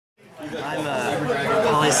I'm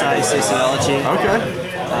poli-sci sociology. Okay.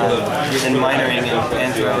 And minoring in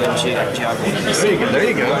anthro and geography. There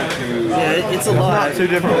you go. Yeah, it's a lot. Not too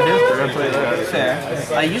different with history, I'll tell you that.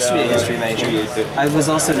 Fair. I used to be a history major. I was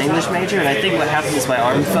also an English major, and I think what happened is my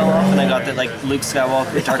arm fell off, and I got that like Luke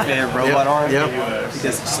Skywalker Dark Vader robot arm. Yep. Because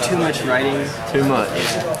it's just too much writing. Too much.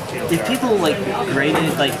 If people like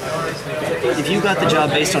graded like, if you got the job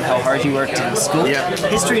based on how hard you worked in school,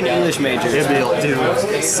 history and English majors do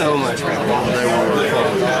so much better. They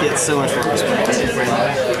will get so much more respect.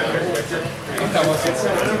 And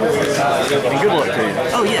good luck to you.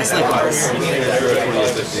 Oh yes, likewise.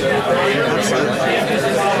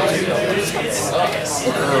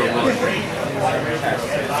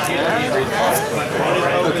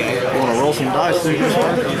 Okay. Want to roll some dice?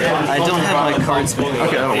 I don't have my cards with me.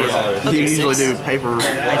 Okay, that'll work. Okay, You usually do paper. I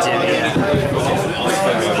do, yeah.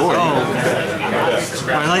 Oh.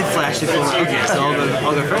 My life flashed before. Okay, so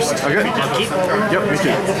I'll go first. Okay. I'll keep. Yep, me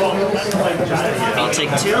too. I'll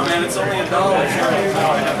take 2.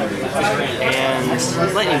 And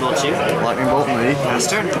lightning bolt you. Lightning bolt me. Pass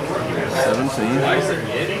turn. 17.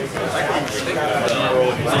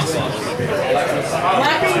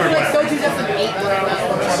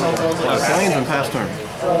 Canes and pass turn.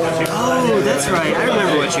 Oh, that's right. I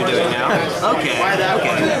remember what you're doing now. Okay.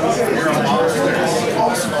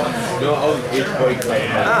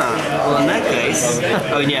 Well, in that case...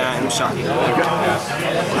 Oh, yeah, I'm shocking.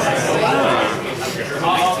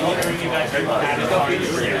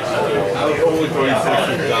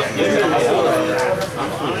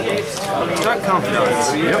 Dark Confidant.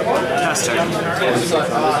 Yep. Pass turn.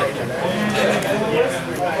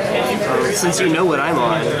 Since you know what I'm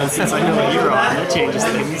on, and since I know what you're on, that changes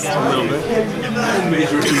things a little bit.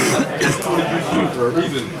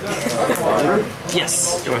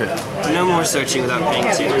 Yes. Go ahead. No more searching without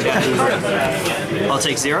paying 2. I'll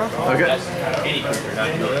take 0. Okay.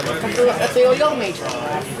 That's the young major.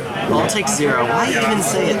 I'll take 0. Why even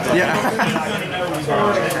say it then? Yeah.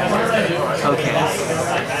 Okay.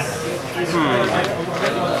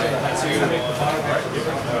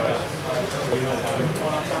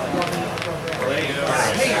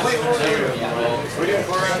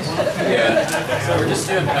 Yeah. We're just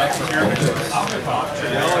doing extra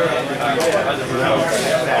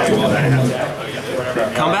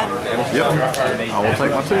Combat? Yep. I will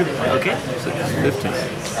take my 2. Okay. 15.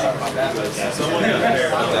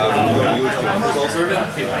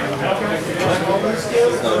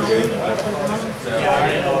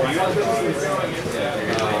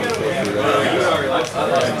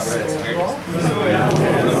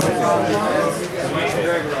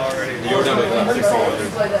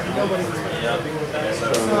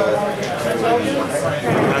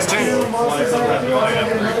 Last turn.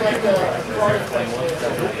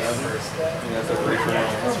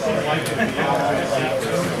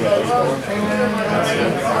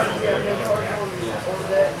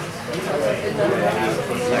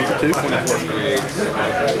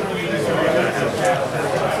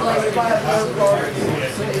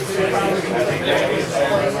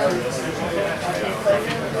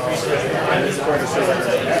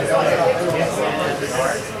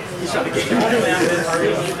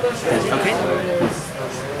 Okay.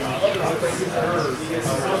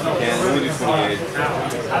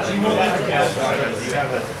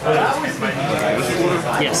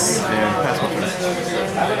 Yes. And pass my turn.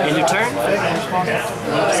 End your turn.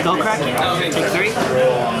 Skullcrack. Take 3.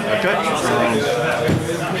 Okay.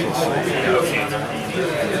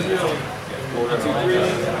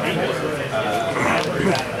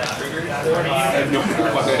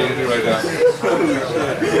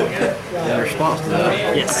 In response to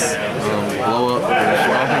that, Yes. blow up the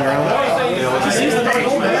Stomping Grounds.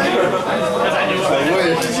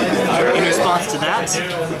 In response to that,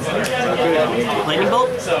 lightning bolt.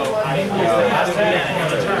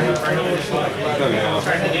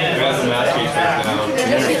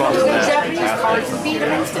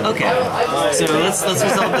 Okay, so let's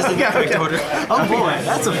resolve this in the correct order. Oh boy,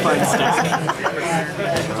 that's a fun stack.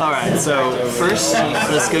 All right, so first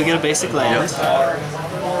let's go get a basic land.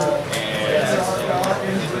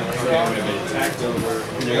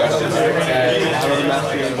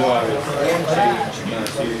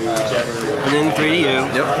 And then 3 to you.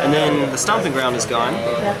 Yep. And then the Stomping Ground is gone.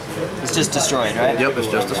 It's just destroyed, right? Yep, it's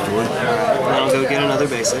just destroyed. And then I'll go get another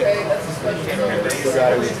basic.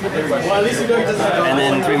 And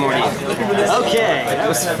then 3 more deep. Okay, that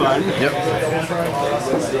was fun. Yep.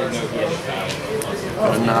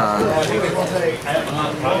 9.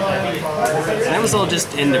 That was all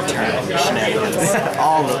just end of turn shenanigans.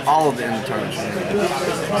 all of the end of turn shenanigans.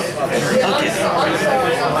 Okay.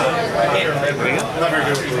 Here we go.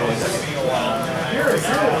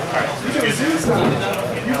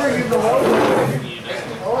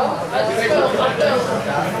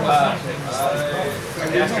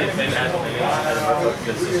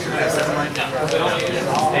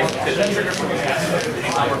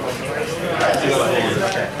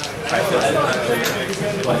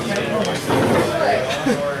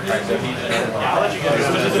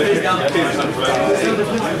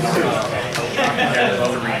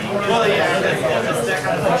 Well, yeah.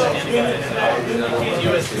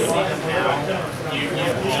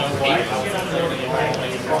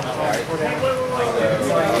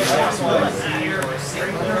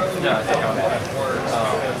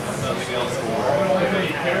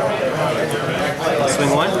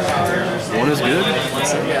 Swing 1. 1 is good.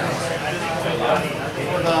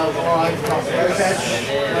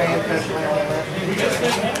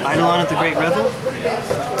 Eidolon at the Great Revel.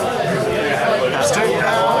 Pass turn.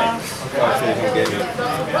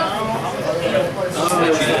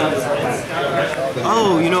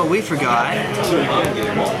 Oh, you know what we forgot?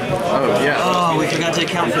 Oh, yeah. Oh, we forgot to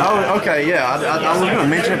account for that. Oh, okay, yeah. I was going to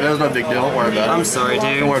mention it, but that was no big deal. Don't worry about it. I'm sorry,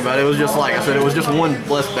 dude. Don't worry about it. It was just like I said, it was just 1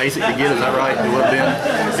 less basic to get. Is that right? It would have been.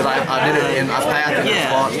 Because I did it and I passed in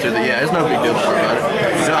response to the. Yeah, it's no big deal. Don't worry about it.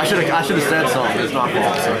 So I should have said something. It's not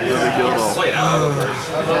wrong. So no big deal at all. I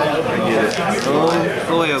get it. Oh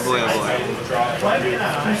boy, oh boy, oh boy.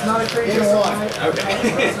 It's not a crazy one.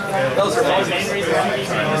 Okay. Those are my main reasons.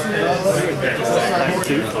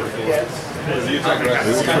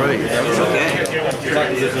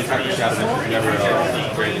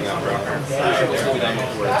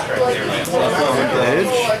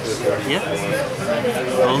 Edge? Yep.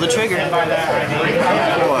 Pull the trigger.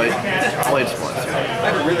 Blade splice.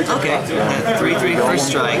 Okay. That 3/3 first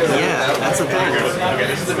strike. Yeah, that's a thing.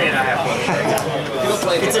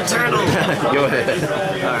 It's a turtle. Go ahead.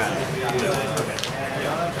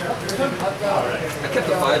 Alright. I kept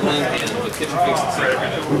the 5 land hand with Kitchen Finks and Aegis.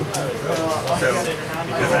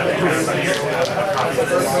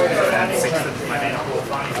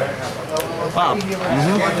 Wow.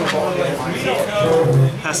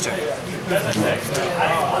 Pass turn.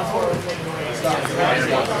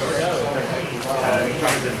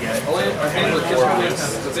 Our hand with Kitchen Finks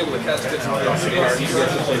was able to cast Kitchen Finks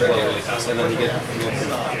and then you get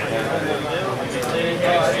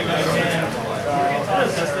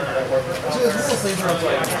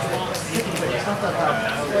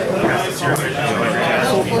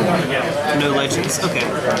No legends? Okay.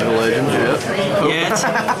 No legends yet. Yet?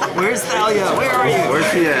 Where's Thalia? Where are you? Where's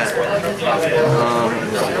she at?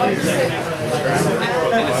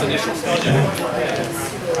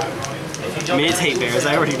 I mean, it's hate bears.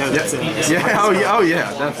 I already know that's in this. Yeah, oh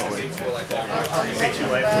yeah, definitely. Just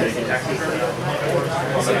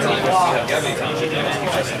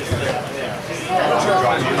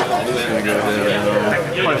gonna go ahead and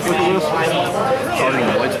play Flickerless. Starting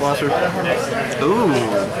the Blade Splicer. Ooh.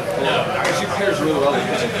 she pairs really well with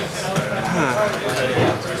Kitchen Finks.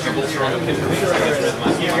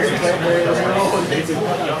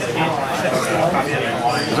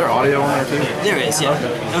 Is there audio on there too? There is,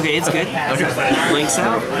 yeah. Okay, it's good. Okay. Blinks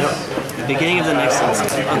out. Yep. Beginning of the next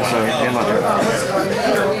instance. So, and my turn.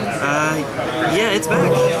 Yeah, it's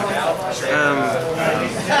back.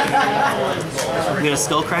 I'm gonna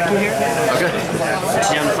Skullcrack you here. Okay. Put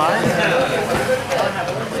you down to 5.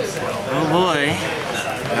 Oh boy.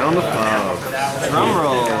 Down to 5. Drum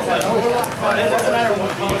roll.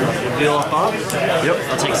 Deal off Bob? Yep.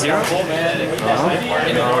 I'll take 0.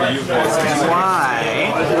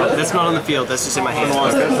 Why? That's not on the field, that's just in my hand.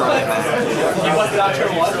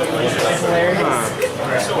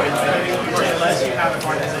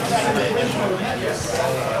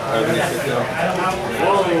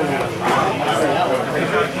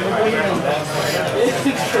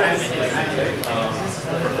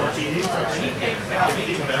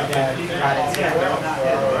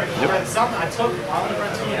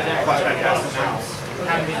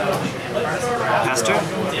 Pastor?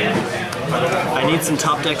 I need some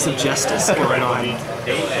top decks of justice going on.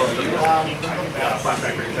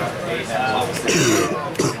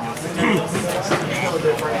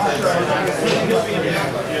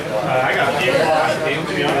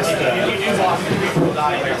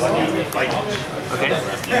 Okay.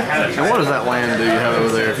 And what does that land do you have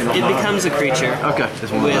over there? If you don't It mind? becomes a creature. Okay,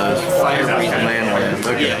 it's one with of those. fire breathing. Man land.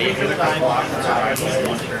 Okay. Yeah, yeah.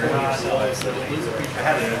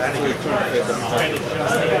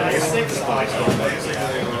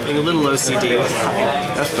 Being a little OCD with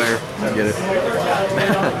fire. That's fair. I get it.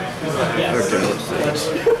 Okay, let's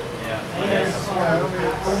see.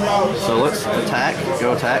 So let's attack.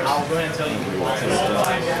 Go attack.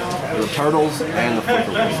 The turtles and the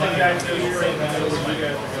flickerwolves.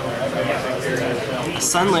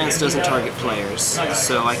 Sunlance doesn't target players,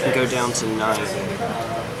 so I can go down to 9.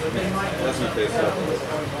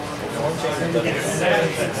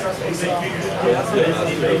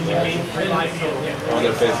 On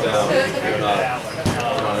their face down. They're not.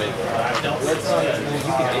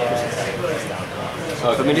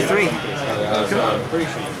 Put me to 3. I'm pretty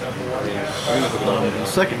sure.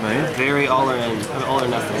 Second main. Very all or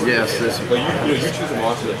nothing. Yes, this. But you choose a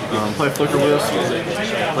monster that you can. Play flickerwolves.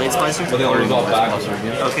 Blade Splicer? But they all resolve back.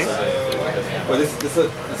 Okay. But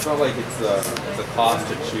it's not like it's a cost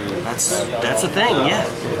to choose. That's a thing, yeah.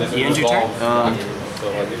 You end your turn? So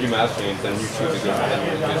like if you master change, then you choose a good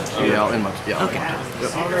one. Yeah, I'll end my. Yeah. Okay.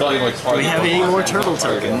 Do we have any more turtle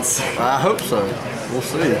tokens? I hope so. We'll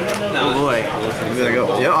see. Oh boy. We gotta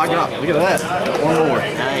go. Yeah, I got. Look at that. One more.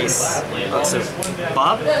 Nice. So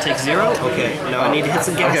Bob takes 0. Okay. Now I need to hit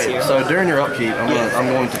some gas Okay, here. so during your upkeep, I'm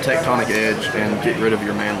going to Tectonic Edge and get rid of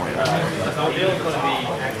your man land.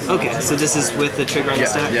 Okay, so this is with the trigger on the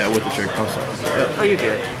stack? Yeah, with the trigger. I'm sorry. Oh, you're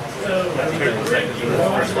good.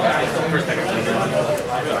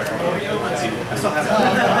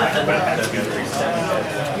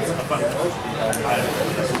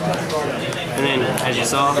 And then, as you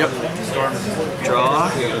saw, draw.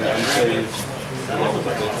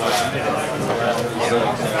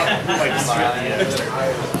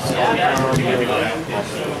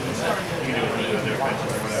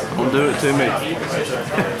 Don't do it to me.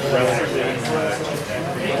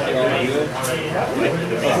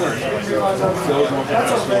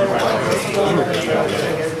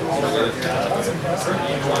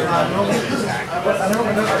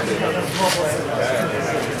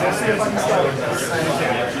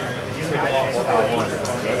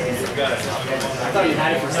 I thought you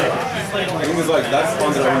had it for a second. It was like, that's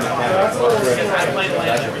on their own mechanics.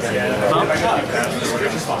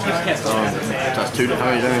 That's 2. How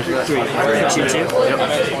many damage is that? 3. 2, 2.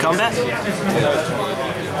 Yep. Combat.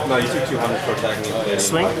 No, you took 200 for attacking.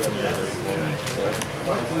 Swing.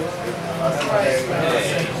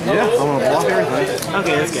 Yeah, I'm gonna block everything.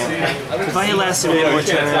 Okay, that's good. If I had lasted one more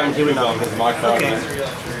turn, it would not. Okay.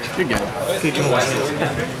 Good game. Good game.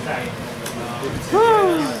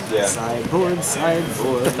 Yeah. Sideboard,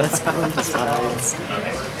 let's go into sides.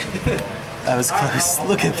 That was close.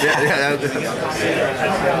 Look at that. Yeah.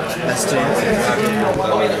 That's chance.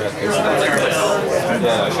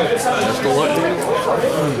 Just a look.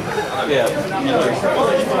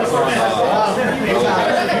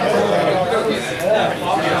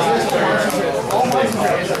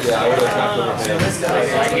 Yeah, I would have tapped over him.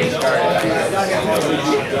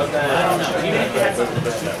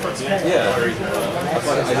 Yeah. I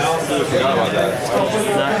just forgot about that.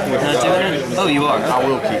 Not doing it? Oh, you are? I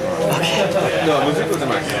will keep. Okay. No, music was in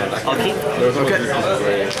my hand. I'll keep. There was Okay.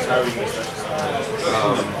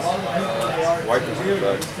 White was good.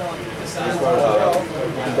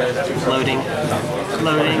 Loading.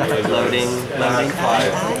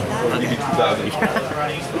 Okay.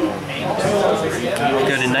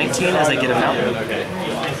 Go to 19 as I get him out.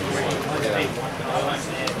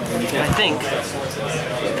 And I think.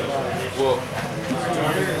 Well,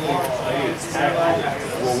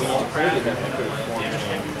 when you created it, you could have formed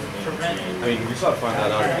I mean, we still have to find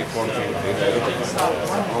that out if you form change the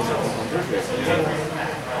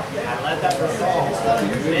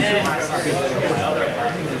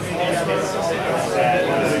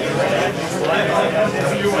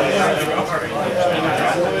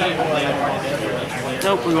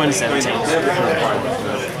Nope, we're going to 17.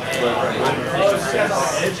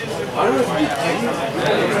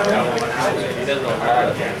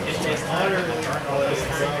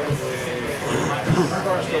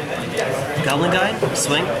 Goblin guide?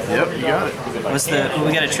 Swing? Yep, you got it. What's the...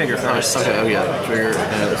 we got a trigger first. Okay, oh yeah, trigger.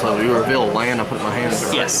 So you reveal land, I put my hand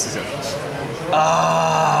in. Yes.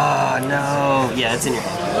 Ah, no. Yeah, it's in your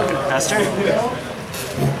hand. Okay. Pass turn.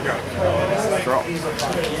 Draw.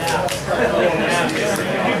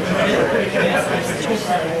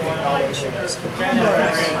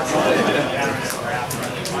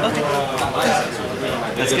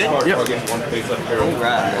 Okay. That's good? Yep.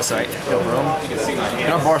 Alright, that's right.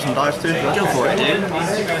 Can I borrow some dice too? Go for it, dude. I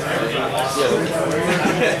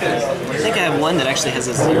think I have one that actually has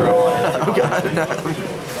a 0 on it.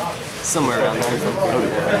 Somewhere around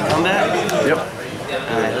there. Combat? Yep.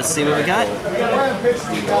 Alright, let's see what we got.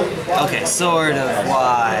 Okay, Sword of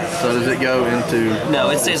Y. So does it go into...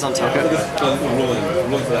 No, it stays on top. Okay.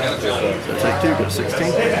 So take 2, go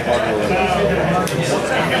 16.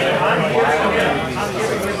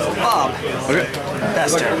 Bob. Okay.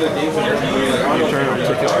 That's turn. Your turn, I'll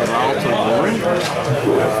take up the roll to 1.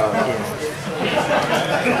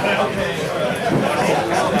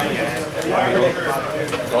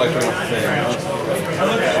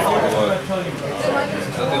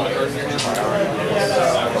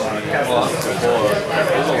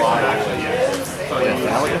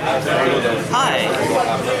 Hi.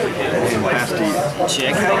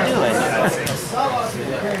 Chick, how you doing?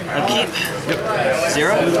 Upkeep? Yep.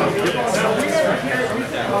 0?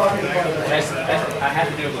 I had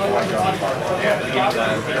to do it before I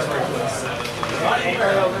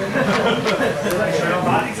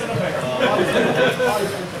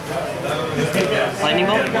Lightning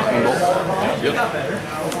bolt? Yep.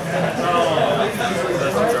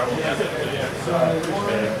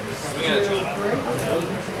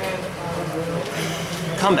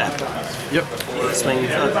 Combat. Yep. Swing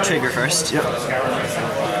trigger first. Yep.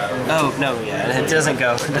 Oh, no, yeah, it doesn't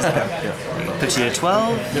go. It doesn't go. Put you at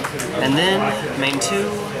 12, yep. And then main 2.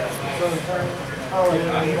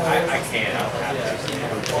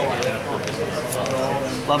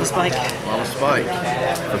 Lava Spike. Lava Spike.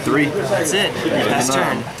 For 3. That's it. Your last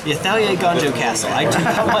turn. The Athalia Gonjo Castle. I do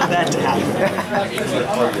not want that to happen.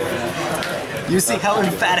 You see how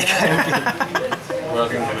emphatic I am being.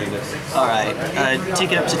 Alright,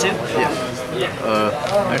 take it up to 2? Yeah.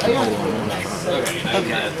 Actually, hold on.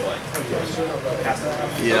 Okay.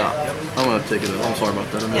 Yeah, I'm gonna take it up. I'm sorry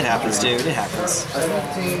about that. It happens, dude. It happens.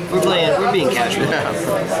 We're being casual. Yeah.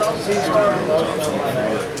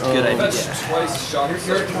 Good idea.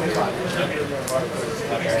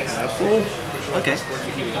 Okay.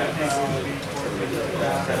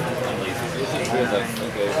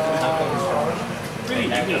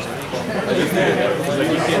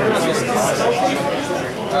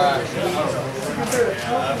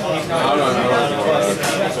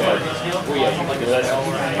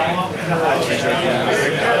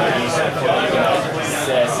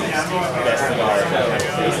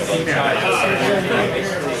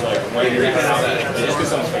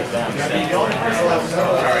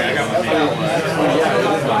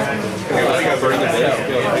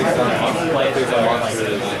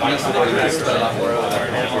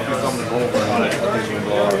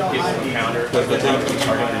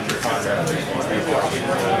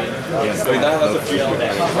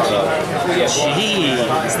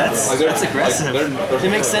 Jeez, that's aggressive. It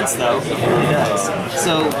makes sense though. It really does.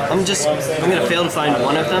 So I'm gonna fail to find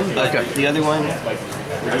one of them, but the other one,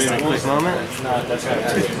 just a quick moment.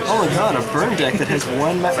 Oh my god, a burn deck that has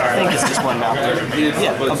one mountain. I think it's just one mountain.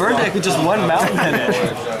 Yeah, a burn deck with just one mountain in it.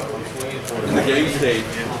 In the game state,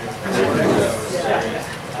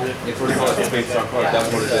 it's what you call it, space on card, that's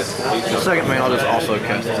what it is. The second main, I'll just also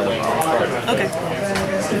cast it to the bottom. Okay.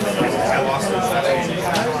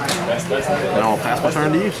 And I'll pass my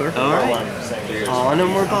turn to you, sir. Alright. Oh, no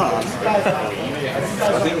more Bob. I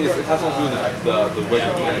think it has to do with the way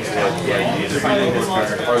you play. Distributing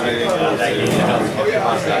versus targeting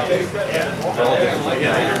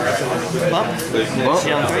Bump.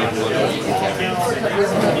 Down 3.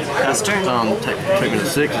 Pass turn. Take me to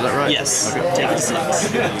 6, is that right? Yes. Okay. Take it to 6.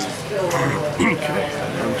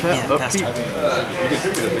 Yeah, upkeep.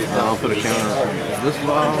 I'll put a counter on this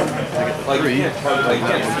vial. Take it to 3. There you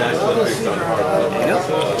go.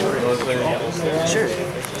 Sure.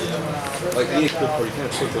 Like the equip where you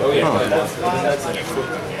can't put the yeah,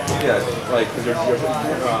 like because you're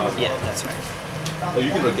Yeah, that's right. oh,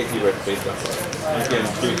 you can like get you right based on that. You can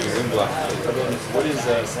do it in black. What is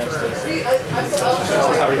Sam's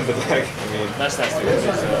Having the deck, I mean that's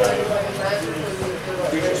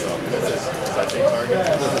creature swap. Is that a target?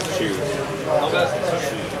 that's choose.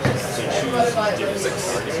 So choose different targets. So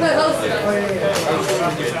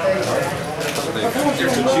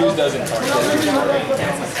choose doesn't target.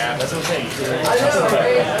 That's what I'm saying.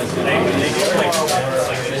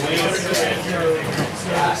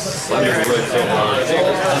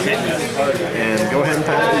 And go ahead and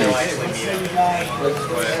pass these.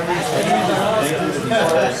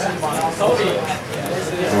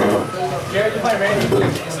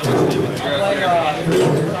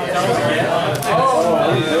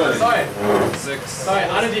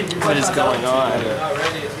 What is going on?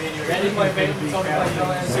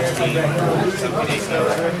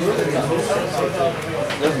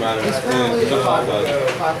 Doesn't matter.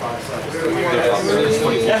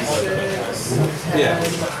 Yeah.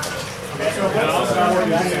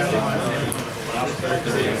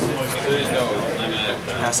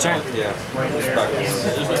 Pass turn. Yeah.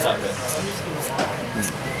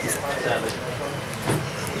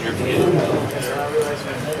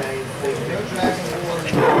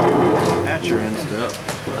 At your end step.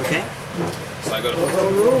 Okay. Start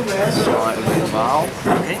with a vial.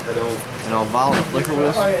 Okay. And I'll vial the flicker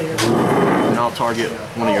wisp. And I'll target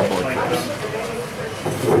one of your blood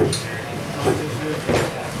crypts.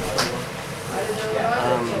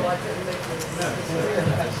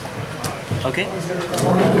 Okay.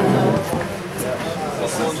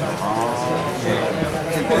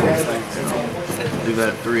 Do that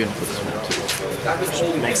at 3 and put this one at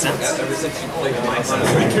 2. Makes sense.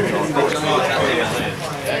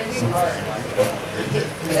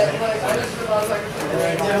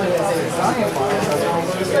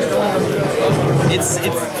 It's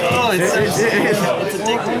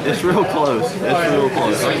addictive. It's real close. It's real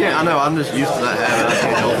close. I can't. I know. I'm just used to that habit. I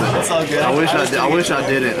can't help it. It's all good. I wish I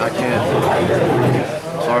didn't. I can't.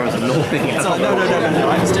 Sorry, it was annoying. It's all, no.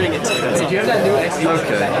 I was doing it too. That's all.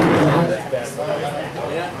 Okay.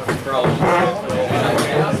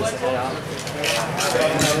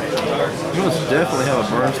 You must definitely have a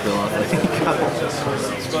burn spell, I think.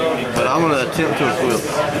 But I'm going to attempt to equip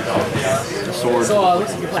the sword.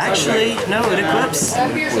 Actually, no, it equips.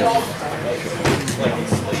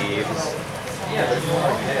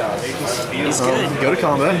 He's good. Go to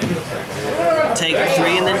combat. Take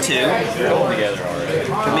 3 and then 2.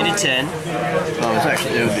 Put me to 10. It's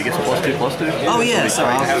actually, it gets +2/+2. Oh yeah,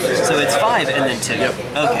 sorry. So it's 5 and then 2. Yep.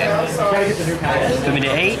 Okay. Put me to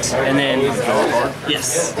 8 and then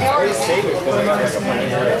yes.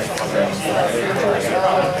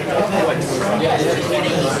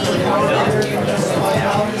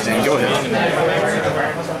 And go ahead.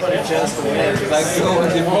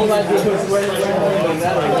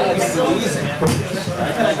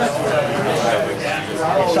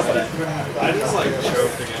 I just like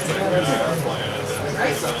choked against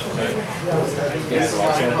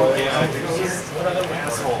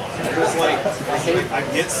like I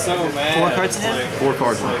get so mad. 4 cards in hand? 4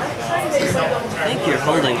 cards in hand. I think you're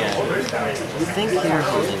holding it.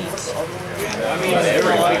 I mean,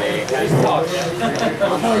 everybody.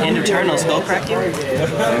 End of turn, I'll Skullcrack you.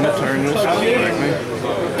 End of turn, you'll Skullcrack me.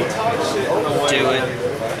 Do it.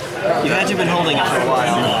 You had to have been holding it for a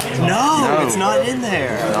while. No, it's not in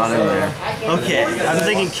there. Not in there. Okay, I'm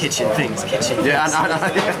thinking Kitchen Finks. Yeah, I know.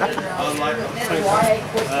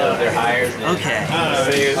 They're higher than Okay.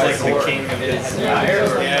 So he was like the king of his higher?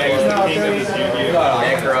 Yeah, he was the king of his Yu-Gi-Oh!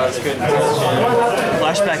 Necros couldn't touch him.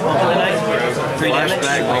 Flashback Bump of the Night. 3 damage.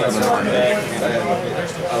 Flashback Bump of the Night.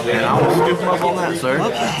 And I will scoop him up on that, sir.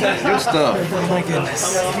 Okay. Good stuff. Oh my goodness.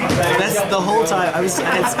 That's the whole time. I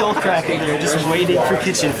had Skullcrack in there just waiting for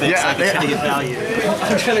Kitchen Finks. Yeah, I could try to get value.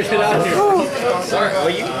 I'm trying to get out here. Sorry, well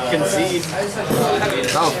you concede.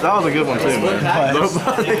 That was a good one too, man.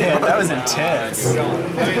 Yeah, that was intense.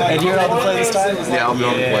 And you're on the play this time? Yeah, I'll be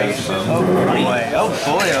on the play this time. Oh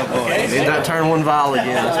boy. Need that turn 1 vial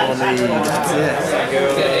again. That's what I need. That's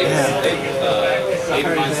it.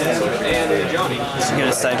 Just get a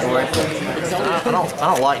sideboard. I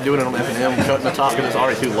don't like doing it on F&M, cutting the top because it's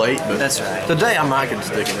already too late. But That's right. today I might can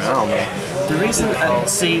stick it. I don't know. The reason,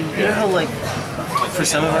 see, you know how like for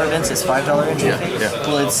some of our events it's $5 entry? Yeah.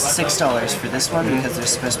 Well, it's $6 for this one because there's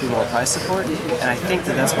supposed to be more price support, and I think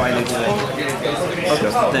that's why they're doing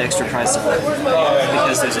the extra price support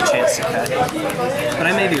because there's a chance to cut. But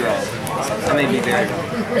I may be wrong. I may be very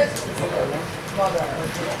wrong.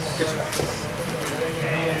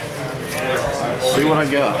 See what I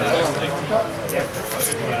got.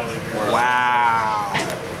 Wow.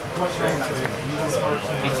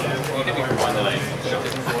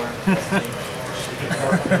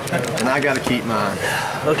 And I got to keep mine.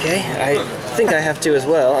 Okay, I think I have to as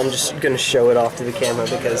well. I'm just going to show it off to the camera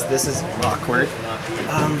because this is awkward.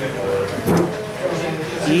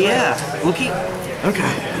 Yeah, we'll keep.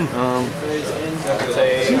 Okay.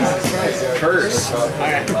 Curse.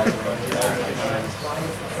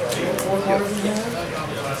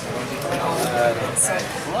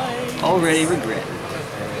 Already regret.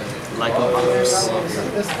 Like a boss.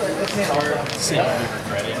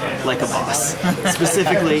 Like a boss.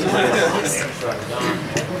 Specifically, like a boss.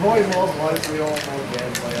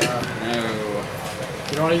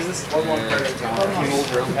 You don't want to use this?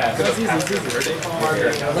 That's easy, it's easy.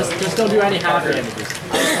 Let's don't do any half damages.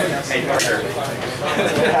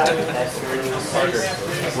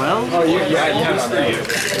 Well, Oh, yeah, you have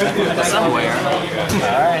somewhere.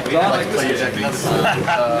 Alright.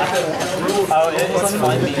 It's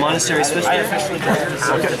fun. Monastery I Swiftspear. officially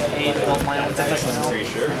paid both my own decks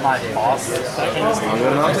my boss.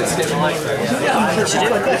 What'd you do?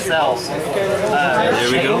 Cells. There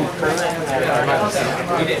we go.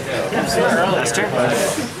 That's turn.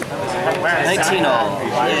 19 all.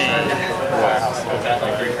 Yay.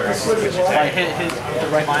 Like hit the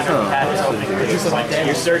right line of the pad is opening.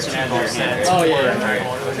 You're searching at your set. Oh yeah.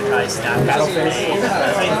 Battlefield.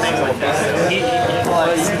 Things like that.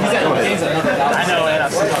 I know, and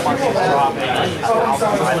I've seen a bunch of dropping.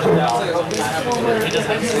 He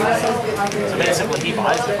doesn't. So basically, he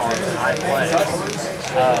buys the cards and I play.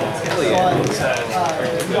 So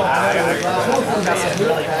I've got some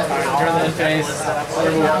really powerful phase that I play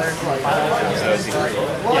together.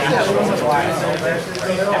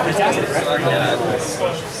 It's actually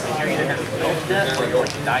you're either going to build death or you're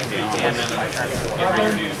dying damage by trying to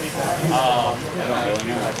get reduced.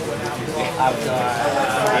 I've got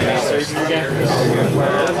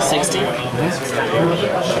 60.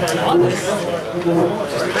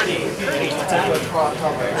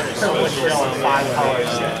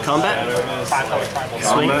 Combat?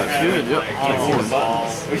 Combat, good, yep.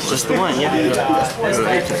 Just the one, yeah.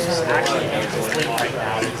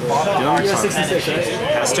 Young 66, right?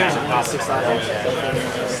 Pass turn.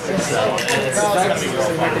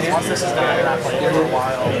 Once this is done, and I play for a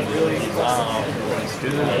while,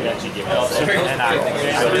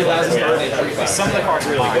 some of the cards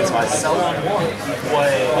are mine, so I sell them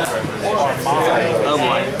what are mine. Oh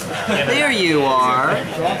boy. There you are.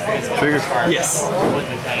 Trigger. Yes.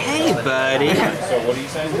 Hey, buddy.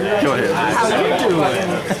 Go ahead. How you doing?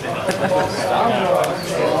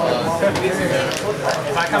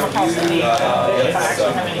 If I come across any,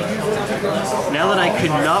 Now that I could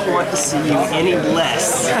not want to see you any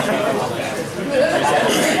less.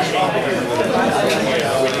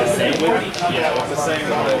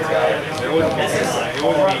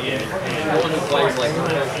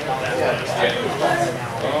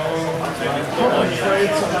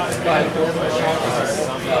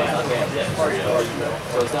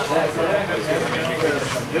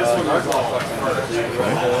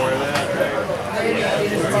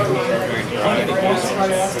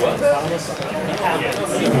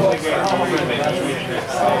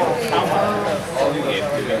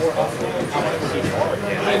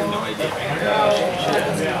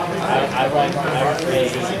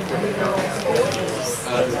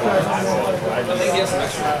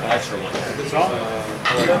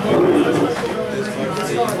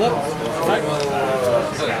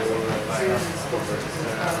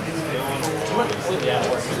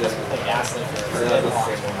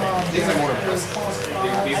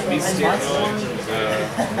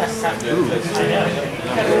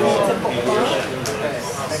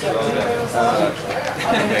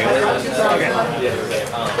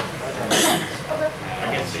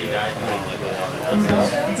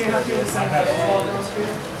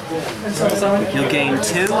 You'll gain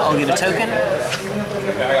 2, I'll get a token.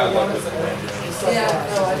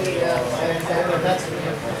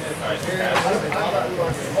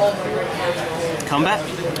 Combat?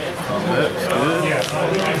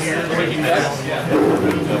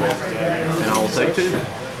 And I will take 2?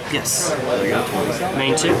 Yes.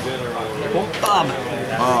 Main 2. Bob.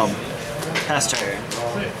 Pass turn.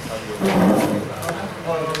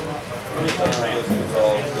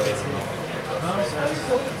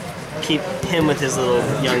 Keep him with his little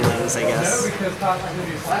younglings, I guess.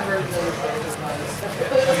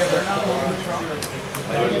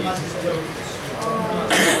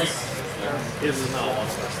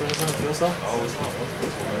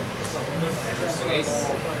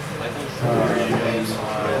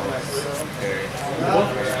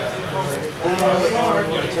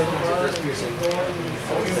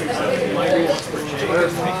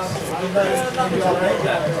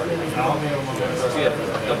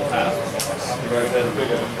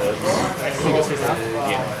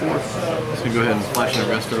 So go ahead and flash an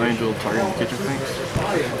Resto Angel targeting Kitchen Finks.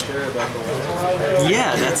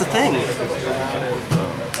 Yeah, that's a thing.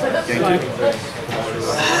 Game 2.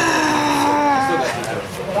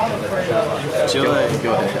 Joy.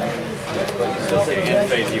 Go ahead.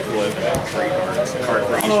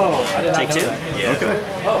 Take 2? Okay.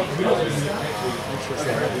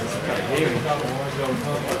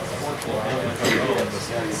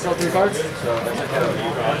 Still 3 cards? Okay.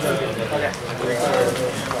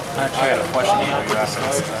 I got a question for you after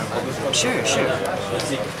this. Sure, sure.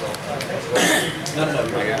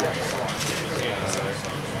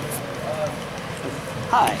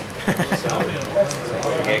 Hi.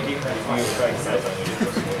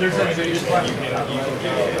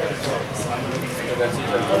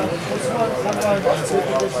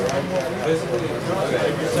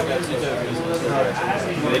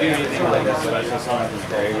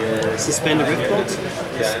 Suspend a Rift Bolt?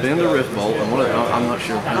 Spend a Rift Bolt, and what? I'm not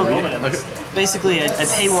sure. Okay. Basically, I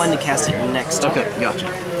pay 1 to cast it next turn. Okay, gotcha.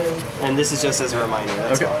 And this is just as a reminder.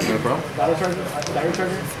 That's all. No problem. Battle Charger? Battle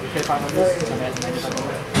Charger? Okay, 500.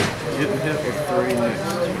 Getting hit with 3 next.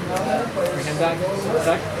 Bring him back.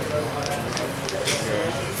 Attack.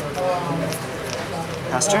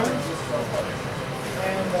 Pass turn?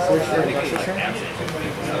 Switch for next turn.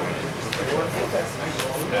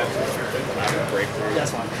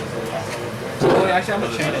 That's fine. Oh, wait, actually, I'm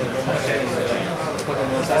gonna chain it.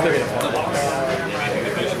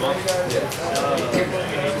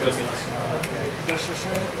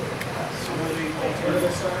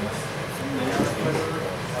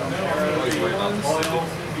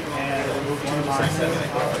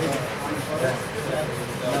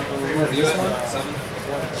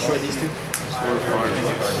 Destroy these 2.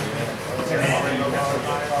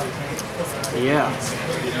 Yeah.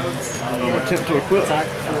 Attempt to equip.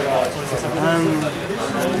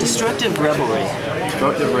 Destructive Revelry.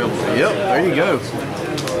 Destructive Revelry. Yep, there you go.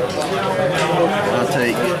 I'll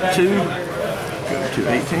take 2. Go to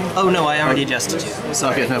 18. Oh no, I already adjusted you.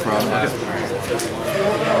 Sorry. Okay, no problem. Okay.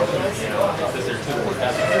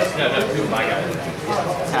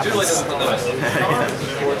 Happens.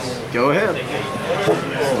 Go ahead.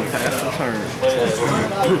 Pass the turn.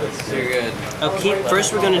 You're good. Okay, first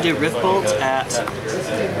we're going to do Rift Bolt at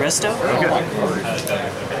Resto. Okay.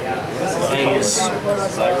 And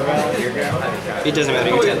it doesn't matter,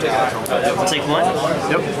 you tap it. I'll take 1.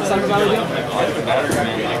 Yep.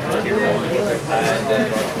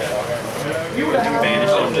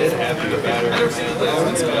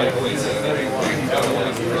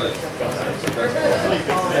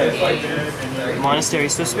 Monastery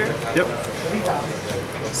Swiftspear. Yep.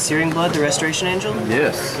 Searing Blood, the Restoration Angel.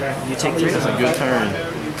 Yes. You take 3. That's a good turn.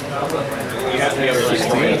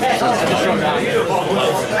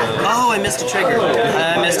 Oh, I missed a trigger.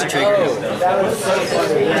 I missed a trigger.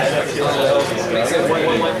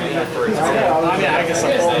 I mean, I guess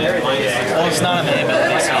well, it's not a main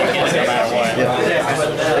ability, so you can't no matter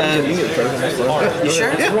what. You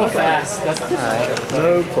sure? It's real fast. That's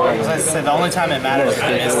No problem. I said the only time it matters if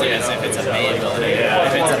I missed it is if it's a main ability.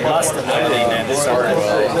 If it's a bust ability, then the sword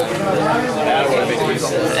will. That would have been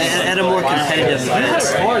useful. At a more competitive event,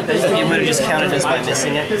 it would have just counted as by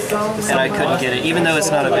missing it, and I couldn't get it, even though it's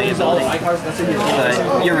not a big ability.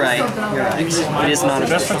 But you're right. You're right. It is not a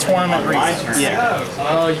Just for tournament reasons. Yeah.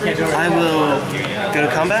 Oh, you can't do it. I will go to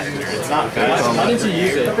combat. It's not fast. Why didn't you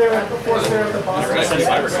use it?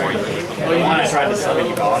 Well, you might have tried to summon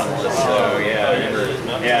you bottom. So, yeah,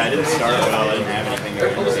 I didn't start it, but I didn't have anything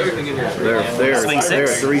there. Swing 6? They're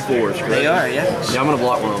 3/4. They are, yeah. Yeah, I'm going to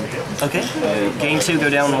block 1. Okay. Gain 2, go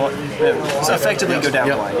down 1. So effectively go down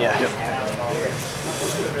 1, yeah. Yep.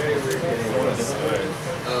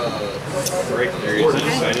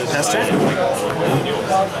 Pass turn?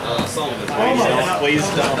 Please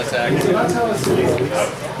don't attack.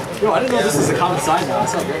 Yo, I didn't know this was a common side now.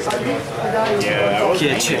 That's not great side. Yeah,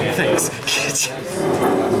 Kitchen Finks. Kitchen.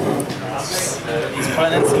 He's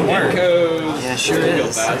putting in some work. Yeah, sure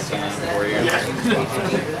is. Bad time for you.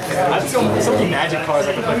 I've so many magic cards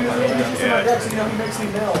I can play.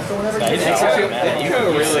 Eco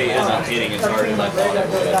really isn't hitting as hard as I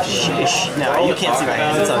thought. Sheesh. No, you can't see my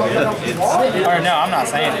hands. It's all good. Or no, I'm not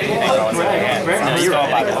saying anything goes in my hand. No, you're all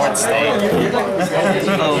about the fourth stage.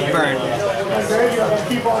 Oh, burn.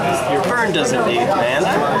 Burn does indeed, man. No,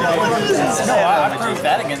 I proved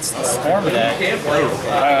that against the Storm deck.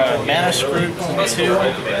 Mana Scroot 2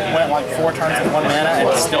 went like 4 turns with 1 mana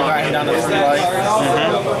and still got him down to 3 life.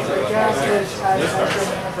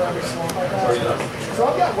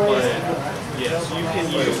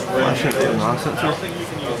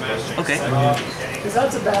 Okay.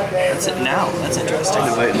 That's it now. That's interesting.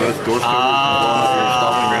 Activate most door covers and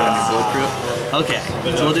Stomping Ground and Blood Crypt. Okay.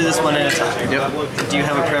 So we'll do this one at a time. Yep. Do you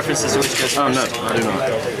have a preference as to which goes first? Oh, no, I do not.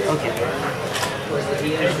 Okay.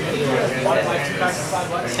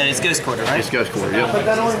 And it's Ghost Quarter, right? It's Ghost Quarter, yep. But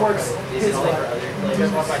that only works his way.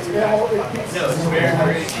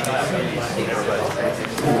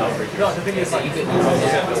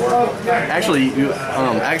 Actually,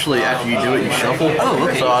 actually, after you do it, you shuffle. Oh,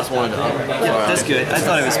 okay. So I just wanted to. Yeah, that's good. I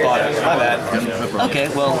thought it was spotted. My bad. Yep, no problem. Okay,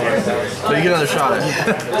 well. So you get another shot at it.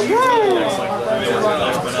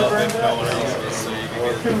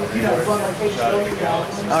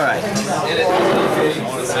 All right.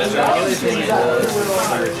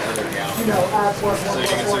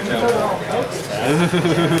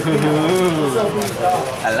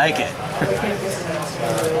 I like it.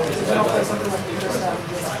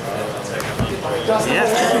 Yeah.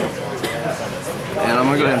 And I'm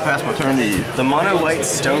gonna go ahead and pass my turn to you. The mono white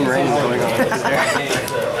stone rain going on.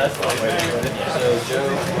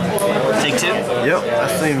 Take 2? Yep, that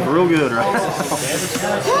seems real good right now.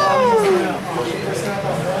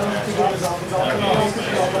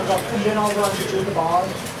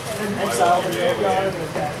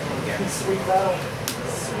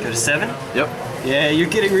 Go to 7? Yep. Yeah, you're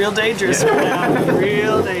getting real dangerous right now.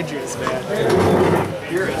 Real dangerous, man.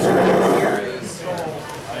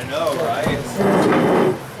 I know, right?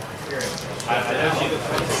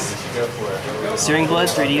 Searing Blood,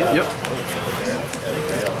 3 to you? Yep.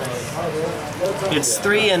 It's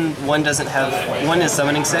 3 and 1 doesn't have... 1 is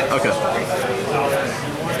summoning sick. Okay.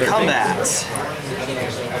 Combat.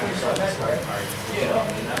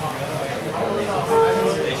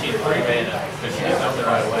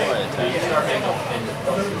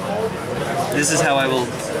 This is how I will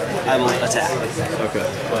attack. Okay.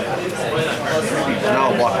 Now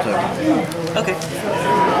I'll block the token. Okay.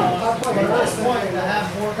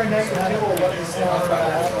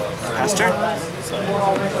 Pass turn.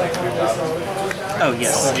 Oh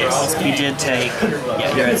yes, yes. You did take.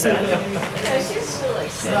 Yeah, you're at 7.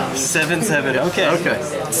 7/7. Okay. Okay.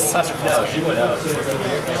 Such a push.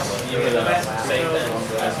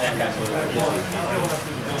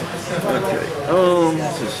 Okay.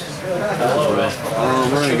 This is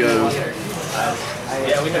we're gonna go.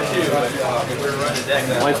 Yeah, we have 2. We're running deck.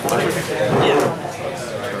 White Flash. Yeah.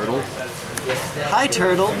 Turtle. Hi,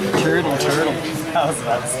 turtle. Turtle. I was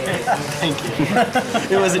about to say that. Thank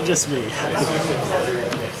you. It wasn't just me.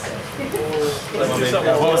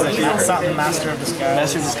 What was it? Something Master of Disguise.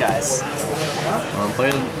 Master of Disguise. I'm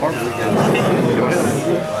playing partner. Go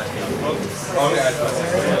ahead.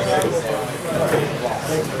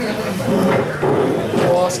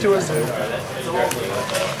 Lost to a zoo.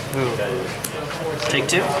 Take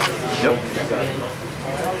 2. Yep.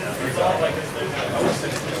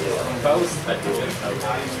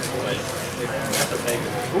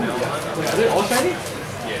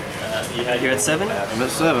 You're at 7? I'm at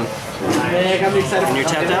 7. And you're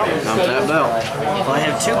tapped out? I'm tapped out. Well, I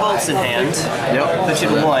have 2 bolts in hand. Yep. Put you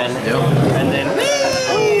to 1. Yep. And then...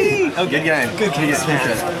 Okay. Good game. Good game.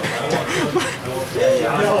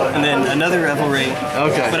 And then another Revelry.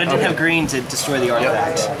 Okay. But I didn't have green to destroy the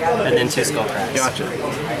artifact. And then 2 Skullcracks. Gotcha.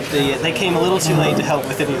 They came a little too late to help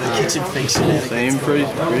with any of the Kitchen Finks shenanigans. Same pretty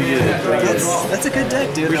good. That's a good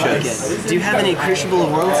deck, dude. I like it. Do you have any Crucible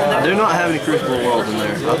of Worlds in I there? do not have any Crucible Worlds in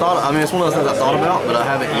there. I mean, it's one of those things I thought about, but I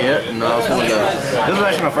haven't yet, and I was going to go. This is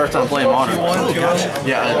actually my first time playing Modern. Oh, gotcha.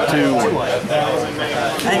 Yeah, 2-1.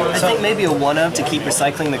 I think maybe a 1-up to keep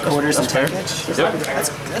recycling the quarters and fair. tankage. Yep.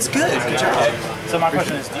 That's good. Good job. So my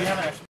question is, do you have an extra